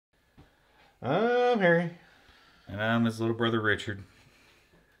I'm Harry. And I'm his little brother Richard.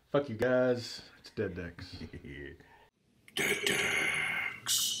 Fuck you guys. It's Dead Decks. Dead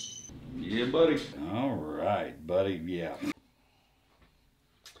Decks. Yeah, buddy. All right, buddy. Yeah.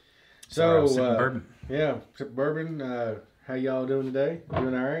 So, bourbon. Yeah, sip bourbon. How y'all doing today?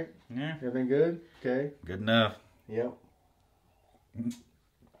 Doing all right? Yeah. Everything good? Okay. Good enough. Yep.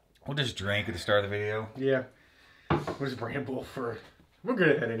 We'll just drink at the start of the video. Yeah. We'll just ramble for... We're good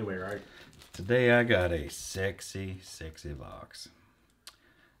at that anyway, right? Today I got a sexy, sexy box.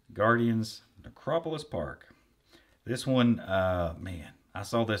 Guardians, Necropolis Park. This one, man, I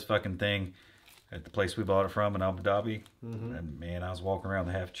saw this fucking thing at the place we bought it from in Abu Dhabi. And man, I was walking around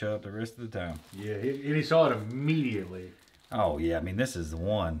the half chub the rest of the time. Yeah, he saw it immediately. Oh yeah, I mean, this is the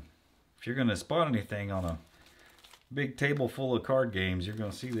one. If you're going to spot anything on a big table full of card games, you're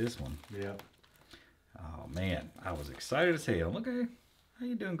going to see this one. Yeah. Oh man, I was excited as hell. Look at how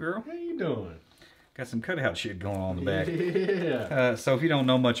you doing, girl? How you doing? Got some cutout shit going on in the back. Yeah. So if you don't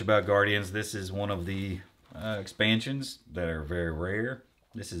know much about Guardians, this is one of the expansions that are very rare.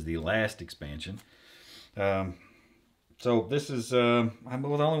 This is the last expansion. So this is, well, the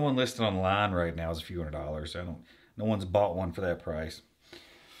only one listed online right now is a few $100s. No one's bought one for that price.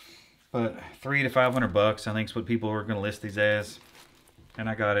 But $300 to $500, I think is what people are going to list these as. And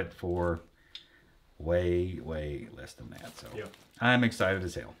I got it for way, way less than that. So Yep. I'm excited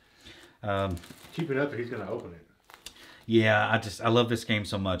as hell. Keep it up, he's gonna open it. Yeah, I love this game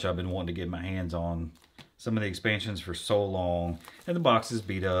so much. I've been wanting to get my hands on some of the expansions for so long. And the box is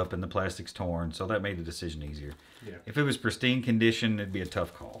beat up and the plastic's torn, so that made the decision easier. Yeah. If it was pristine condition, it'd be a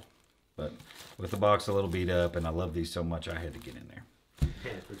tough call. But with the box a little beat up, and I love these so much, I had to get in there.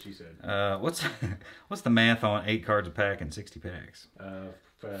 Yeah, that's what she said. What's the math on 8 cards a pack and 60 packs?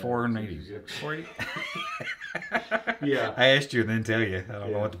 480. 480? Yeah. I asked you and then tell you. I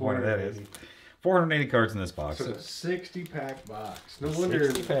don't know what the point of that is. 480 cards in this box. So it's a 60-pack box. No wonder,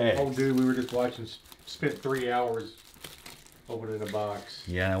 60 packs. old dude we were just watching spent 3 hours opening a box.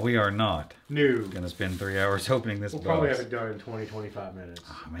 Yeah, we are not New. going to spend 3 hours opening this box. We'll probably have it done in 20, 25 minutes.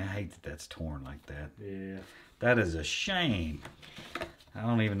 Oh, man, I hate that that's torn like that. Yeah. That is a shame. I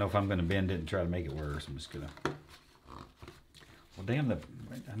don't even know if I'm going to bend it and try to make it worse. I'm just going to... Well, damn,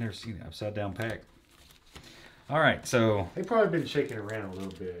 I've never seen an upside down pack. All right, so... They've probably been shaking around a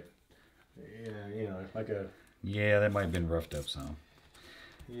little bit. Yeah, you know, like a... Yeah, that might have been roughed up some.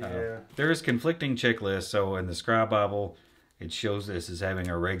 Yeah. There is conflicting checklists. So in the Scribe Bible, it shows this as having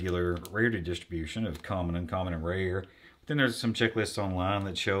a regular rarity distribution of common, uncommon, and rare. But then there's some checklists online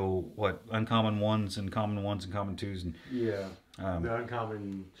that show what uncommon ones and common twos. And Yeah. The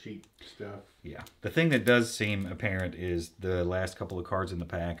uncommon sheet stuff. yeah. The thing that does seem apparent is the last couple of cards in the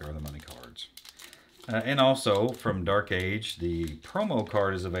pack are the money cards. And also, from Dark Age, the promo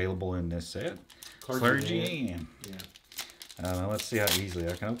card is available in this set. Clergy Ann. Yeah. Let's see how easily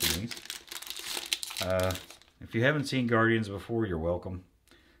I can open these. If you haven't seen Guardians before, you're welcome.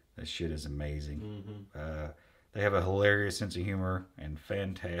 This shit is amazing. They have a hilarious sense of humor and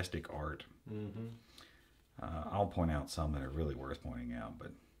fantastic art. I'll point out some that are really worth pointing out,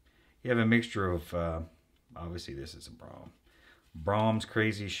 but you have a mixture of, obviously this is a Braum. Braum's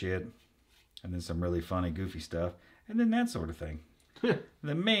crazy shit, and then some really funny, goofy stuff, and then that sort of thing.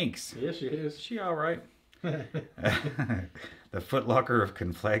 The Minx. Yes, she is. She all right. The Footlocker of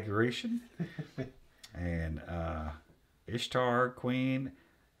Conflagration. And Ishtar, Queen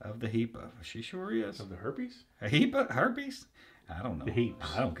of the Heapa. She sure is. Of the herpes? A Heapa? Herpes? I don't know. The heaps.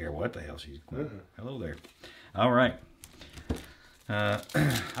 I don't care what the hell she's doing. Hello there. All right.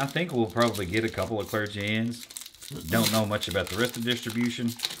 I think we'll probably get a couple of Clergians. Don't know much about the rest of the distribution.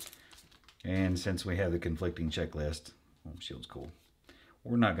 And since we have the conflicting checklist, well, Shield's cool.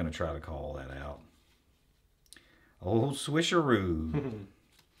 We're not going to try to call that out. Old Swisheroo.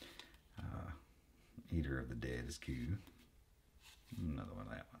 Eater of the Dead is cute. Another one,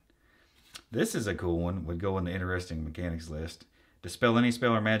 that one. This is a cool one. Would go in the interesting mechanics list. Dispel any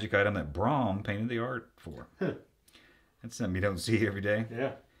spell or magic item that Braum painted the art for. That's something you don't see every day.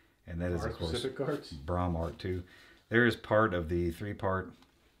 Yeah. And that is, of course, cards. Braum art too. There is part of the 3-part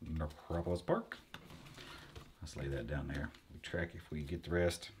Necropolis Park. Let's lay that down there. We track if we get the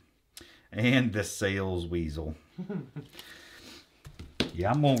rest. And the Sales Weasel.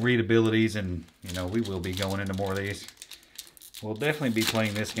 Yeah, I'm going to read abilities, and, you know, we will be going into more of these. We'll definitely be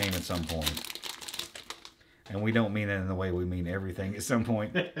playing this game at some point. And we don't mean it in the way we mean everything at some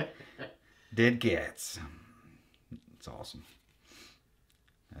point. Dead Cats. It's awesome.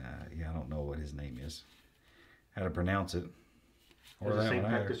 Yeah, I don't know what his name is. How to pronounce it. Or the same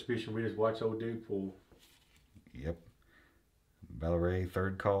pack distribution we just watched old dude pull. Yep. Belleray,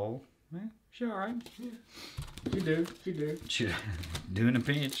 Third Call. Well, she all right. Yeah. She do. She doing a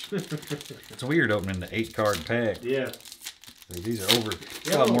pinch. It's weird opening the 8-card pack. Yeah. These are over.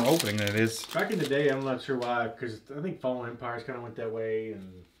 A lot more opening than it is. Back in the day, I'm not sure why, because I think Fallen Empires kind of went that way,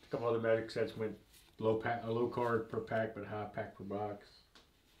 and a couple other Magic sets went a low card per pack, but high pack per box.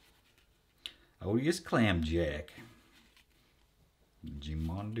 Odious Clamjack.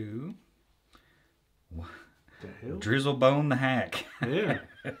 Jimondu. The hell? Drizzlebone the Hack. Yeah.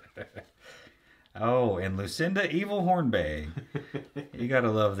 Oh, and Lucinda Evil Hornbag. You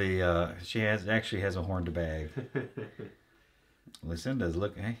gotta love the. She actually has a horned bag. Lucinda's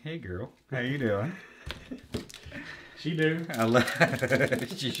looking. Hey, girl, how you doing? She do.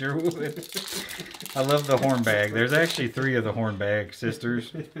 She sure would. I love the horn bag. There's actually 3 of the horn bag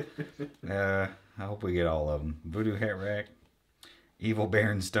sisters. I hope we get all of them. Voodoo Hat Rack, Evil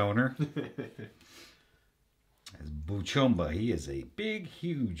Baron Stoner. That's Buchumba. He is a big,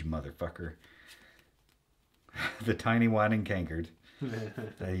 huge motherfucker. The Tiny Whining Cankard.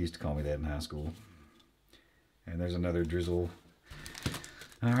 They used to call me that in high school. And there's another Drizzle.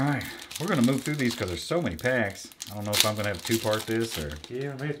 Alright, we're going to move through these because there's so many packs. I don't know if I'm going to have to 2-part this or...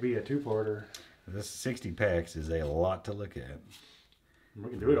 Yeah, it may have to be a 2-parter. This 60 packs is a lot to look at.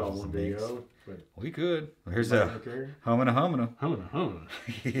 We can do it all in one video. But we could. There's a Humana. Humana.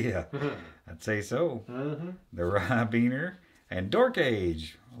 Yeah, I'd say so. The Rybeener and Dork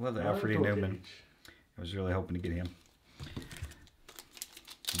Age. I love the Alfred E. Newman. I was really hoping to get him.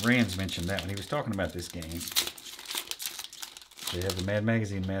 Rand's mentioned that when he was talking about this game. They have the Mad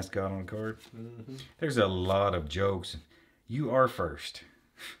Magazine mascot on the card. There's a lot of jokes. You are first.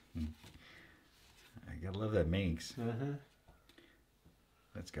 I gotta love that Minx.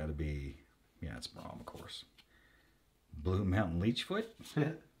 That's gotta be, yeah, it's Braum, of course. Blue Mountain Leechfoot.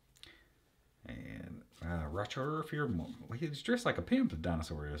 And Rocher, if you're, he's dressed like a pimp, the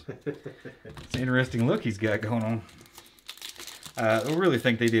dinosaur is. It's an interesting look he's got going on. I really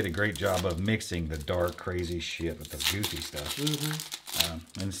think they did a great job of mixing the dark, crazy shit with the goofy stuff.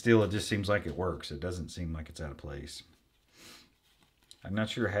 And still, it just seems like it works. It doesn't seem like it's out of place. I'm not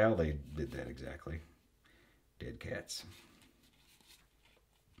sure how they did that exactly. Dead cats.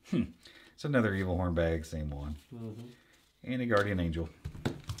 It's another Evil Hornbag, same one. And a Guardian Angel.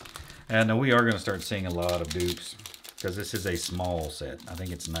 And we are going to start seeing a lot of dupes because this is a small set. I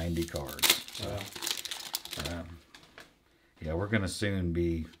think it's 90 cards. So, yeah, we're going to soon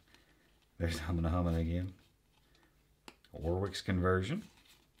be... There's Humana again. Warwick's Conversion.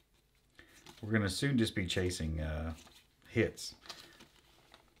 We're going to soon just be chasing hits.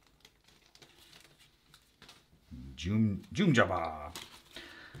 Joonjaba.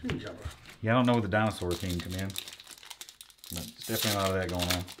 Yeah, I don't know where the dinosaur theme come in. But there's definitely a lot of that going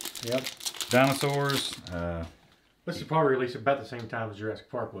on. Yep. Dinosaurs. This is probably released about the same time as Jurassic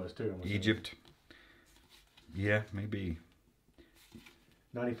Park was, too. Egypt. Yeah, maybe.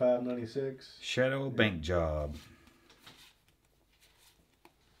 95, 96. Shadow Bank Job.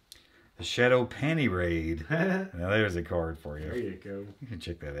 The Shadow Panty Raid. Now there's a card for you. There you go. You can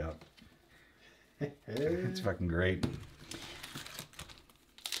check that out. It's fucking great.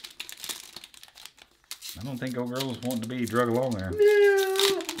 I don't think old girls want to be drug along there.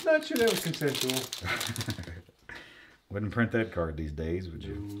 Yeah, not sure that was consensual. Wouldn't print that card these days, would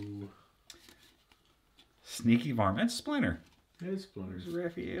you? Ooh. Sneaky Varm. That's Splinter. It's Splinter. There's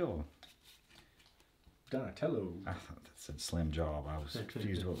Raphael. Donatello. I thought that said Slim Job. I was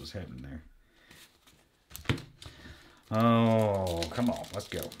confused what was happening there. Oh, come on. Let's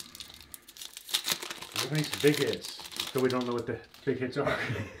go. We need some big hits, so we don't know what the big hits are.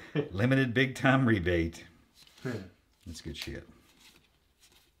 Limited big time rebate. That's good shit.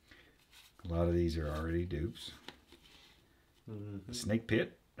 A lot of these are already dupes. Snake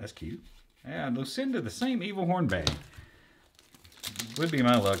Pit. That's cute. Yeah, Lucinda, the same Evil Hornbag. Would be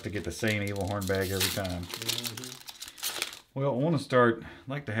my luck to get the same Evil Hornbag every time. Well, I want to start. I'd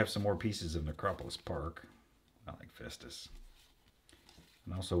like to have some more pieces of Necropolis Park. I like Festus.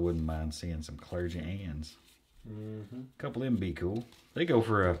 And also wouldn't mind seeing some Clergy Anns. A couple of them be cool. They go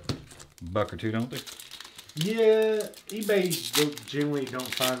for a buck or two, don't they? Yeah, eBay generally don't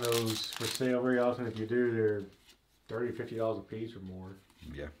find those for sale very often. If you do, they're $30, $50 a piece or more.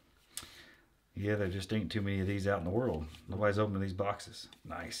 Yeah. Yeah, there just ain't too many of these out in the world. Nobody's opening these boxes.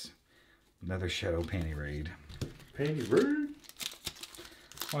 Nice. Another Shadow Panty Raid. Panty Raid?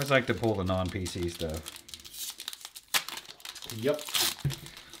 Always like to pull the non-PC stuff. Yep.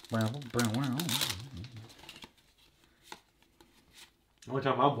 Only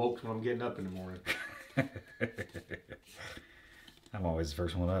time I'm woke when I'm getting up in the morning. I'm always the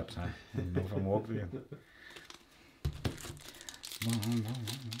first one up, so I don't know if I'm woke with you.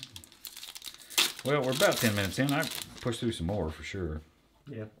 Well, we're about 10 minutes in. I pushed through some more for sure.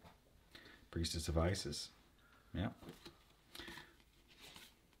 Yeah. Priestess of Isis. Yeah.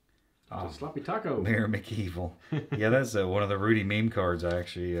 Oh, sloppy taco. Mayor McEvil. Yeah, that's one of the Rudy meme cards. I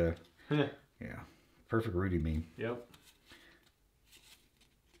actually, yeah, perfect Rudy meme. Yep.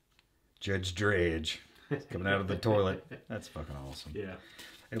 Judge Dredge coming out of the toilet. That's fucking awesome. Yeah.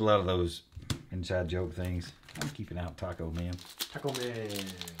 A lot of those inside joke things. I'm keeping out Taco Man. Taco Man.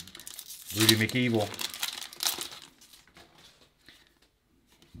 Rudy McEvil.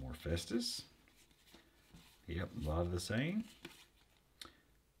 More Festus. Yep, a lot of the same.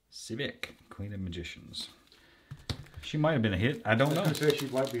 Civic, Queen of Magicians. She might have been a hit. I don't know. I was going to say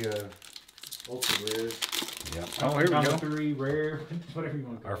she might be a ultra rare. Yep. Oh, here we go. 3 rare, whatever you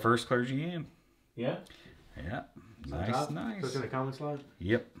want to call Our first clergy in. Yeah? Yeah. It's Nice, top, nice. So it's in the common slot?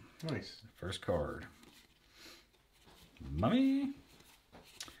 Yep. Nice. First card. Mummy.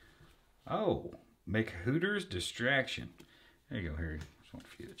 Oh, make Hooters distraction. There you go, Harry. Just want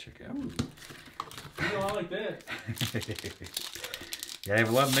for you to check out. Ooh. You know, I like that. Yeah, I have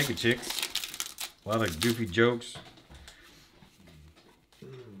a lot of naked chicks. A lot of goofy jokes.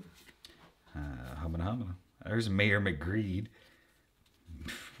 Humana humana. There's Mayor McGreed.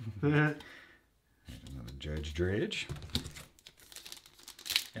 Another Judge Dredge.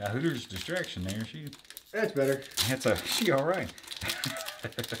 Yeah, Hooters distraction there. That's better. She all right.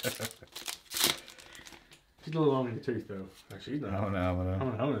 She's a little long in the tooth, though. No, she's not.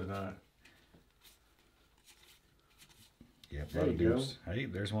 Homena's not. Yep, a lot of dupes. Hey,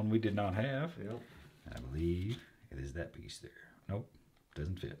 there's one we did not have. Yep. I believe it is that piece there. Nope,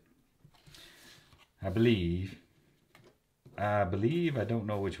 doesn't fit. I believe I don't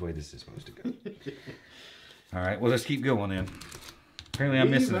know which way this is supposed to go. All right, well, let's keep going then. Apparently I'm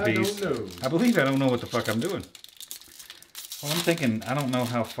missing a piece. I believe I don't know what the fuck I'm doing. Well, I'm thinking I don't know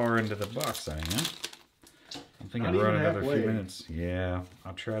how far into the box I am. I'm thinking run another few minutes. Yeah,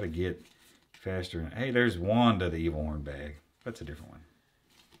 I'll try to get faster. Hey, there's Wanda, the Evil Horn bag. That's a different one.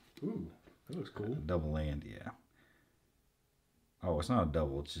 Ooh, that looks cool. Double land, yeah. Oh, it's not a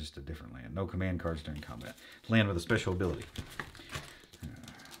double. It's just a different land. No command cards during combat. Land with a special ability.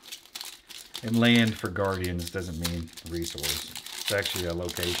 And land for Guardians doesn't mean resource. It's actually a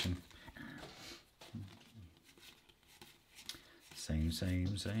location.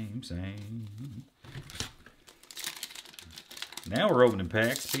 Same. Now we're opening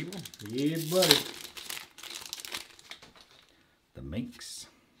packs, people. Yeah, buddy. The Minx.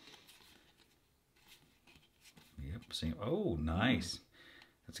 Yep. Same. Oh, nice.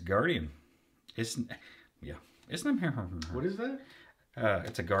 That's a Guardian. Isn't it? What is that?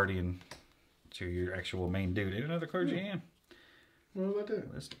 It's a Guardian to your actual main dude. And another clergy hand. What about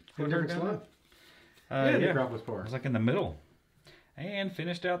that? Let's put her down slot. Yeah, Necropolis part. It's like in the middle. And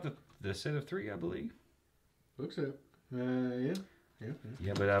finished out the set of 3, I believe. Looks it. Yeah.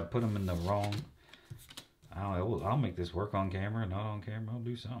 Yeah, but I put them in the wrong. I'll make this work on camera, not on camera. I'll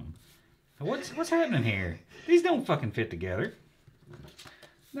do something. What's happening here? These don't fucking fit together.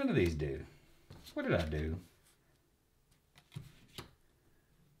 None of these do. What did I do?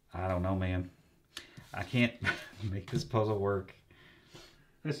 I don't know, man. I can't make this puzzle work.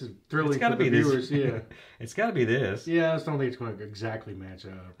 This is thrilling for the viewers, yeah. It's got to be this. Yeah, I just don't think it's going to exactly match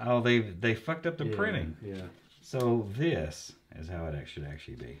up. Oh, they fucked up the printing. Yeah. So this is how it should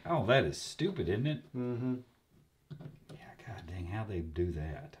actually be. Oh, that is stupid, isn't it? Mm-hmm. Yeah, god dang, how they do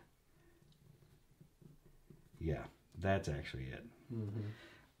that. Yeah, that's actually it.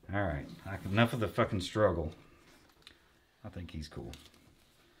 Mm-hmm. All right, enough of the fucking struggle. I think he's cool.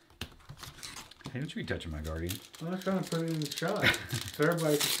 Hey, don't you be touching my Guardian. Well, I was trying to put it in the shot so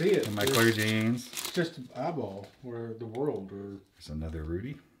everybody can see it. And my clergy hands. It's just an eyeball or the world or... There's another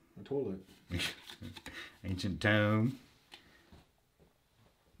Rudy. A toilet. Ancient Tome.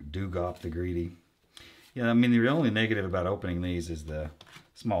 Dugop the Greedy. Yeah, I mean, the only negative about opening these is the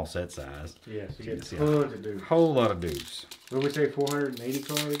small set size. Yes, you get tons of dupes. Whole lot of dupes. What would we say, 480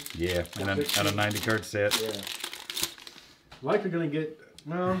 cards? Yeah, and a 90 card set. Yeah. Likely going to get...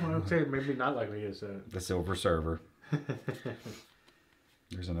 Well, I would say maybe not likely is the Silver Server.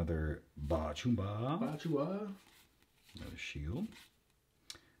 There's another Bachumba. Another shield.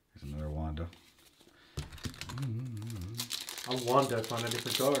 There's another Wanda. I Wanda on a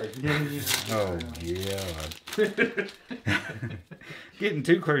different card. Oh, yeah. Getting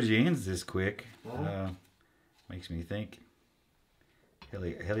 2 clergy hands this quick makes me think.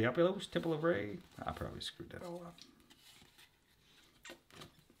 Heliopolis, Temple of Ray. I probably screwed that all up.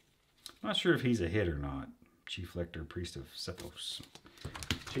 Not sure if he's a hit or not. Chief Lector, Priest of Sethos.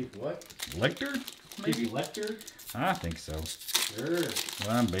 Chief what? Lector? Maybe? Chief Lector? I think so. Sure.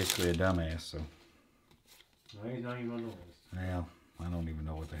 Well, I'm basically a dumbass, so. No, he's not even on the list. Well, I don't even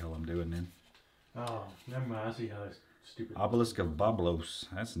know what the hell I'm doing then. Oh, never mind. I see how this stupid. Obelisk of Boblos.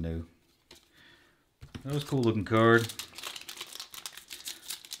 That's new. That was a cool looking card.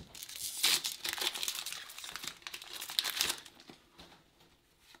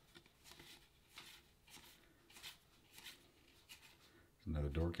 Another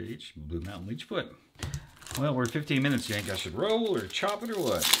door cage. Blue Mountain Leechfoot. Well, we're 15 minutes. You think I should roll or chop it or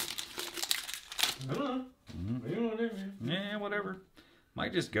what? I don't know. What do you want to do, man? Yeah, whatever.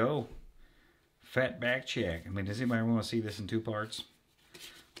 Might just go. Fatback check. I mean, does anybody want to see this in 2 parts?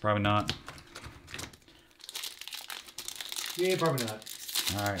 Probably not. Yeah, probably not.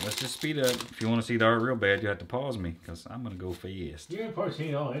 Alright, let's just speed up. If you want to see the art real bad, you have to pause me, because I'm going to go fast. You're probably seen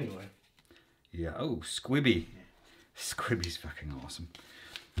it all anyway. Yeah, oh, Squibby. Squibby's fucking awesome.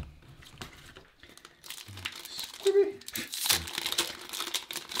 Squibby.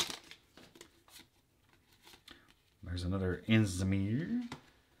 There's another Enzamir.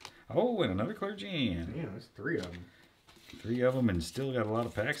 Oh, and another Clergyman. Yeah, there's 3 of them. 3 of them and still got a lot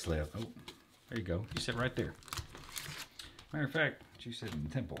of packs left. Oh, there you go. You sit right there. Matter of fact, you sit in the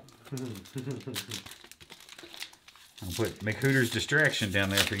temple. I'll put McHooter's Distraction down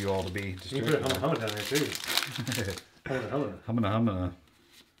there for you all to be distracted. You put Humma down there too. Humana.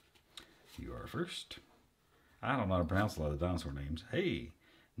 You are first. I don't know how to pronounce a lot of the dinosaur names. Hey,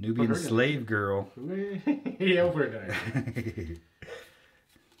 Nubian slave girl. Yeah, over it.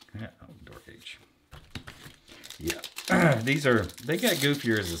 Yeah, oh, door cage. Yeah, they got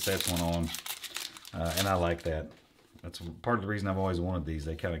goofier as the sets went on, and I like that. That's part of the reason I've always wanted these.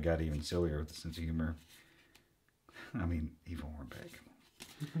 They kind of got even sillier with the sense of humor. I mean, Evil Hornback.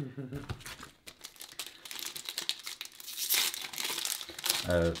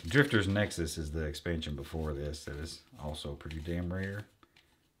 Drifter's Nexus is the expansion before this that is also pretty damn rare.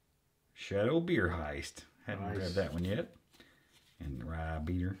 Shadow Beer Heist. Haven't grabbed that one yet. And Rye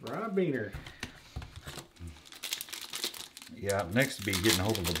Beater. Rye Beater. Yeah, next to be getting a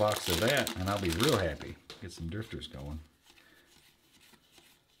hold of a box of that, and I'll be real happy. Get some drifters going.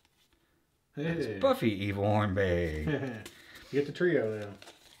 Hey. It's Buffy, Evil Hornbag. You get the trio now.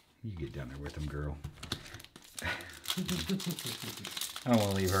 You get down there with him, girl. I don't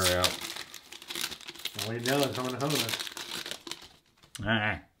want to leave her out. Only Nella coming home.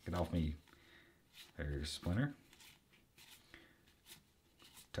 Ah, get off me. There's Splinter.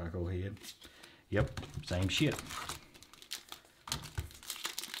 Taco Head. Yep, same shit.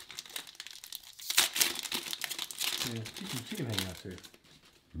 Yeah, she can hang out too.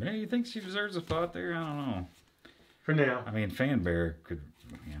 Man, you think she deserves a spot there? I don't know. For now. I mean, Fanbear could,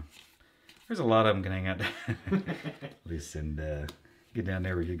 yeah. There's a lot of them can hang out. Listen, get down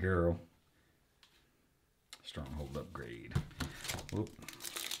there with your girl. Stronghold upgrade. Whoop.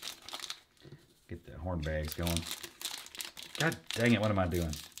 Get the horn bags going. God dang it, what am I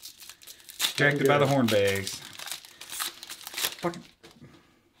doing? Distracted by the horn bags. Fucking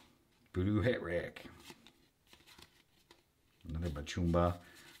Voodoo Hat Rack. Another Bachumba.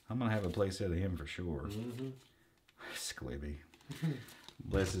 I'm going to have a play set of him for sure. Mm-hmm. Squibby.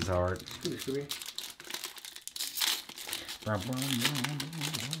 Bless his heart. Squibby.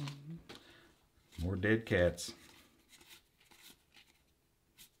 More dead cats.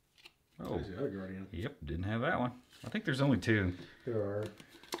 Oh, there's the other Guardian. Yep, didn't have that one. I think there's only 2. There are.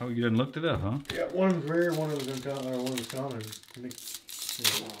 Oh, you didn't looked it up, huh? Yeah, one of them's rare, one of them's uncommon, or one of them's common.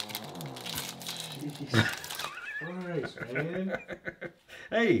 Christ, man.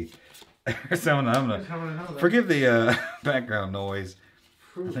 Hey, forgive the background noise.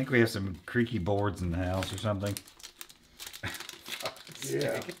 I think we have some creaky boards in the house or something.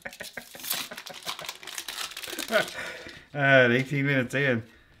 Yeah. At 18 minutes in,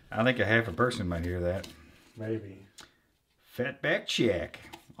 I think a half a person might hear that. Maybe. Fatback Check,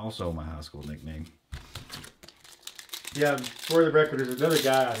 also my high school nickname. Yeah, for the record, there's another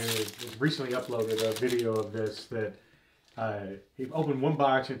guy out here that recently uploaded a video of this that he opened one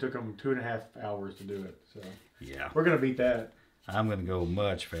box and it took him 2.5 hours to do it. So yeah, we're gonna beat that. I'm gonna go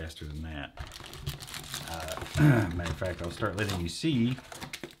much faster than that. Matter of fact, I'll start letting you see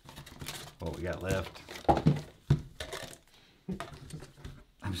what we got left.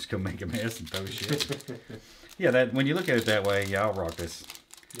 I'm just gonna make a mess and throw shit. Yeah, that when you look at it that way, yeah, I'll rock this.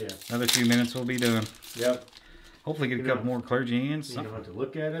 Yeah. Another few minutes we'll be doing. Yep. Hopefully get a couple more clergy in. You don't have to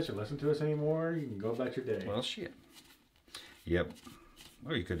look at us or listen to us anymore. You can go about your day. Well, shit. Yep.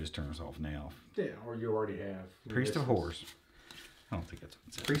 Or you could just turn us off now. Yeah, or you already have. Priest of Horrors. I don't think that's what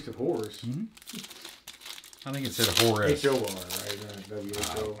it said. Priest of Horrors? Mm-hmm. I think it said Horrors. H-O-R, right?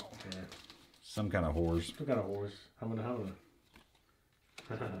 W-H-O. Yeah. Some kind of horrors. Some kind of horse. Humana.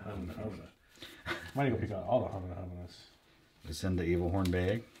 Might even pick out all the Humana Humanas. We send the evil horn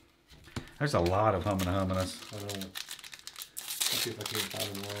bag. There's a lot of Humana Humanas. I know. Let's see if I can find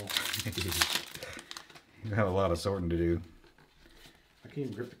them all. You have a lot of sorting to do. I can't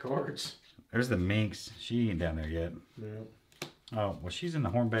even grip the cards. There's the minx. She ain't down there yet. No. Oh, well, she's in the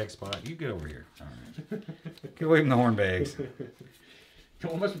horn bag spot. You get over here. All right. Get away from the horn bags.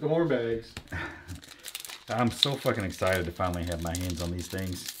 Don't mess with the horn bags. I'm so fucking excited to finally have my hands on these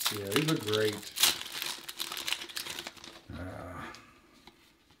things. Yeah, these look great.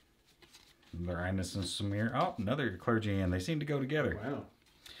 Marinus and Samir. Oh, another clergy in. They seem to go together. Wow.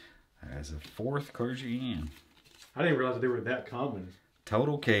 As a fourth clergy in. I didn't realize they were that common.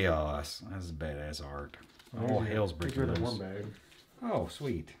 Total chaos. That's badass art. All hell's breaking loose. loose. Horn bag. Oh,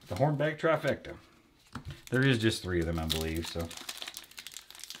 sweet. The hornback trifecta. There is just 3 of them, I believe, so.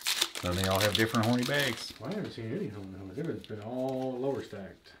 So they all have different horny bags. Well, I haven't seen any Humana Humanas. They've been all lower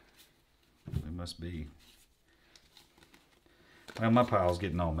stacked. They must be. Well, my pile's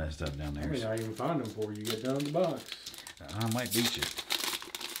getting all messed up down I there. mean, I even find them before you get done with the box. I might beat you.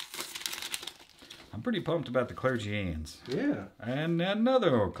 I'm pretty pumped about the clergy ends. Yeah. And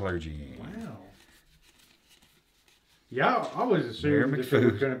another clergy end. Wow. Yeah, I was assuming that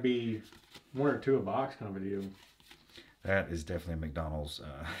it was going to be 1 or 2 a box kind of a deal. That is definitely McDonald's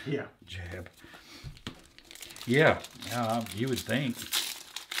Yeah. jab. Yeah, you would think.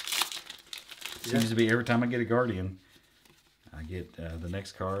 Seems to be every time I get a Guardian, I get the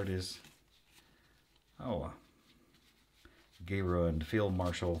next card is Gabriel and Field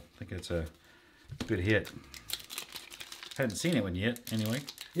Marshal. I think it's a good hit. Hadn't seen it one yet, anyway.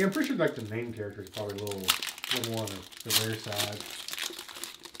 Yeah, I'm pretty sure like the main character is probably a little on the rare side.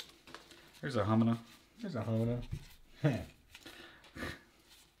 There's a Humana. There's a Humana.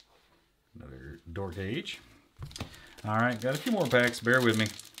 Another door cage. All right, got a few more packs. Bear with me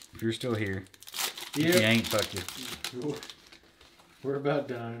if you're still here. Yep. If you ain't, fuck you. We're about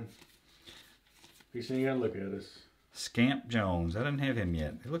done. You see, you gotta look at us. Scamp Jones. I didn't have him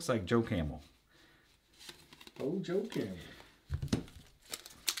yet. It looks like Joe Camel. Oh, Joe Camel.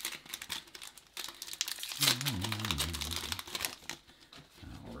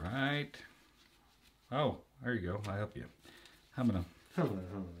 All right. Oh, there you go. I help you. Humana.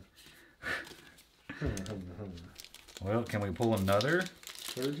 Well, can we pull another?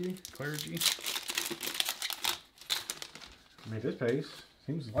 Clergy? I mean, at this pace,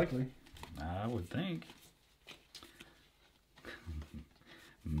 seems likely. I would think.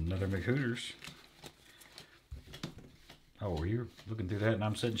 Another McHooters. Oh, were you looking through that and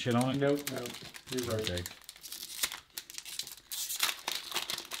I'm setting shit on it? Nope. You're right. Okay.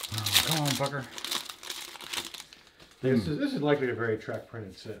 Oh, come on, fucker. This is likely a very track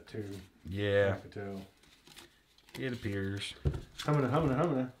printed set too. Yeah. I could tell. It appears.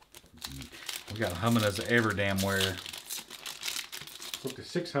 Humana. We got Humanas every damn where. Up to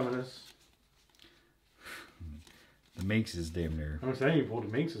 6 Humanas. The Minx is damn near. I'm saying you pulled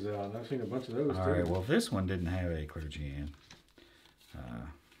the Minxes out. I've seen a bunch of those too. Alright, well this one didn't have a clergy in.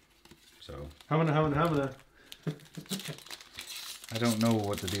 So. Humana. I don't know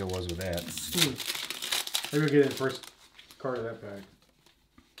what the deal was with that. Maybe we'll get in the first card of that pack.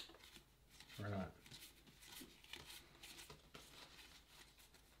 Or not.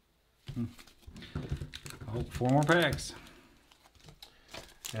 Oh, 4 more packs.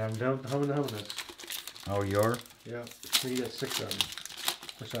 And I'm done with the Humanas. Oh, you are? Yep. We got 6 of them.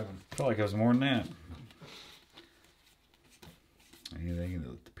 Or 7. I felt like it was more than that. Anything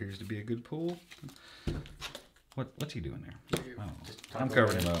that appears to be a good pull? What's he doing there? Oh, I'm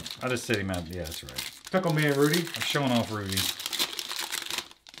covering him up. I just set him out. Yeah, that's right. Tuckle Man, Rudy. I'm showing off Rudy.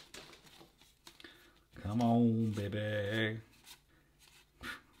 Come on, baby.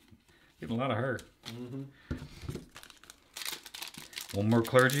 Getting a lot of her. One more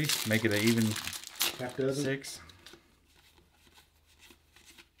clergy. Make it an even half dozen. 6.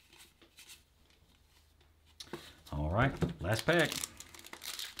 All right, last pack.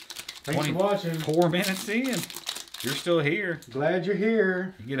 Thanks for watching. 4 minutes in. You're still here. Glad you're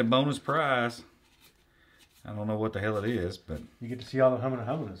here. You get a bonus prize. I don't know what the hell it is, but you get to see all the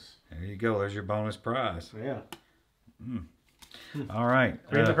Humanas. There you go. There's your bonus prize. Yeah. All right.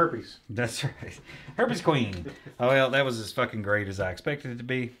 And the herpes. That's right. Herpes Queen. Oh, well, that was as fucking great as I expected it to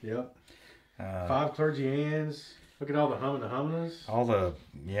be. Yep. 5 clergy hands. Look at all the Humanas. All the,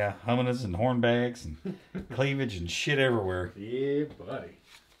 Humanas and horn bags and cleavage and shit everywhere. Yeah, buddy.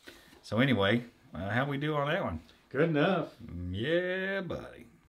 So anyway, how we do on that one? Good enough. Yeah, buddy.